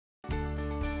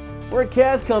We're at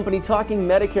KAZ Company talking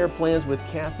Medicare plans with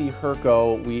Kathy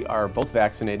Hirko. We are both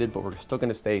vaccinated, but we're still going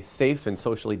to stay safe and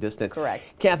socially distant.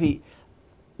 Correct. Kathy,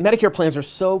 Medicare plans are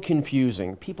so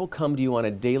confusing. People come to you on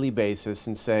a daily basis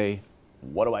and say,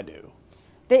 what do I do?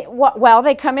 Well,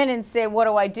 they come in and say, what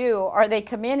do I do? Or they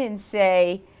come in and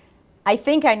say, I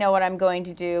think I know what I'm going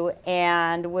to do,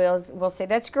 and we'll say,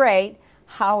 that's great.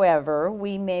 However,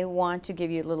 we may want to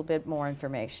give you a little bit more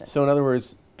information. So in other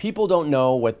words, people don't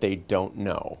know what they don't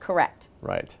know. Correct.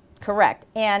 Right. Correct.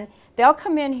 And they'll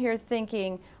come in here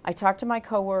thinking, I talked to my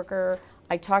coworker,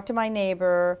 I talked to my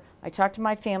neighbor, I talked to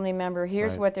my family member,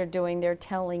 here's what they're doing, they're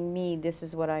telling me this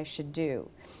is what I should do.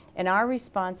 And our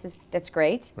response is, that's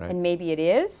great, and maybe it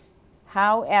is.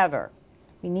 However,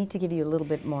 we need to give you a little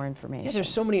bit more information. Yeah, there's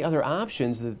so many other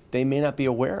options that they may not be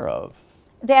aware of.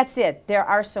 That's it. There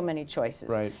are so many choices.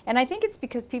 Right. And I think it's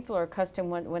because people are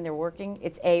accustomed when they're working,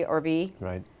 it's A or B.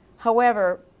 Right.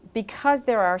 However, because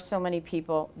there are so many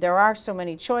people, there are so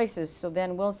many choices, so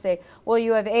then we'll say, well,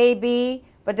 you have A, B,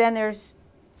 but then there's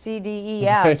C, D, E,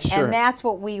 F. Right, sure. And that's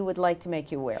what we would like to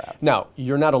make you aware of. Now,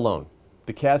 you're not alone.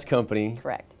 The KAZ Company.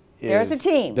 Correct. There's a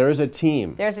team. There is a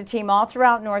team. There's a team all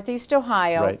throughout Northeast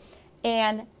Ohio. Right.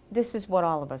 And this is what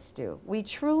all of us do. We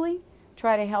truly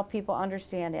try to help people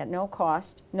understand at no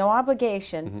cost, no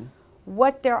obligation,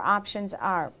 what their options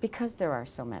are, because there are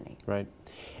so many. Right.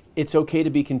 It's okay to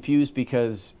be confused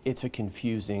because it's a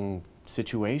confusing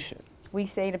situation. We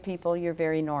say to people, you're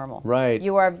very normal. Right.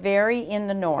 You are very in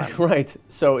the norm. Right.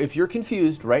 So if you're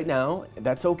confused right now,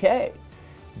 that's okay.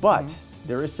 But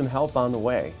there is some help on the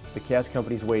way. The KAZ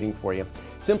Company's waiting for you.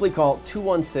 Simply call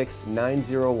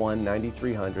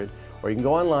 216-901-9300, or you can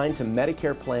go online to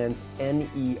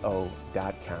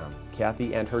MedicarePlansNEO.com.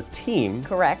 Kathy and her team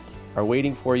are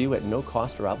waiting for you at no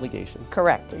cost or obligation.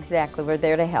 Correct, exactly. We're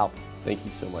there to help. Thank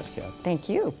you so much, Kathy. Thank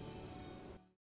you.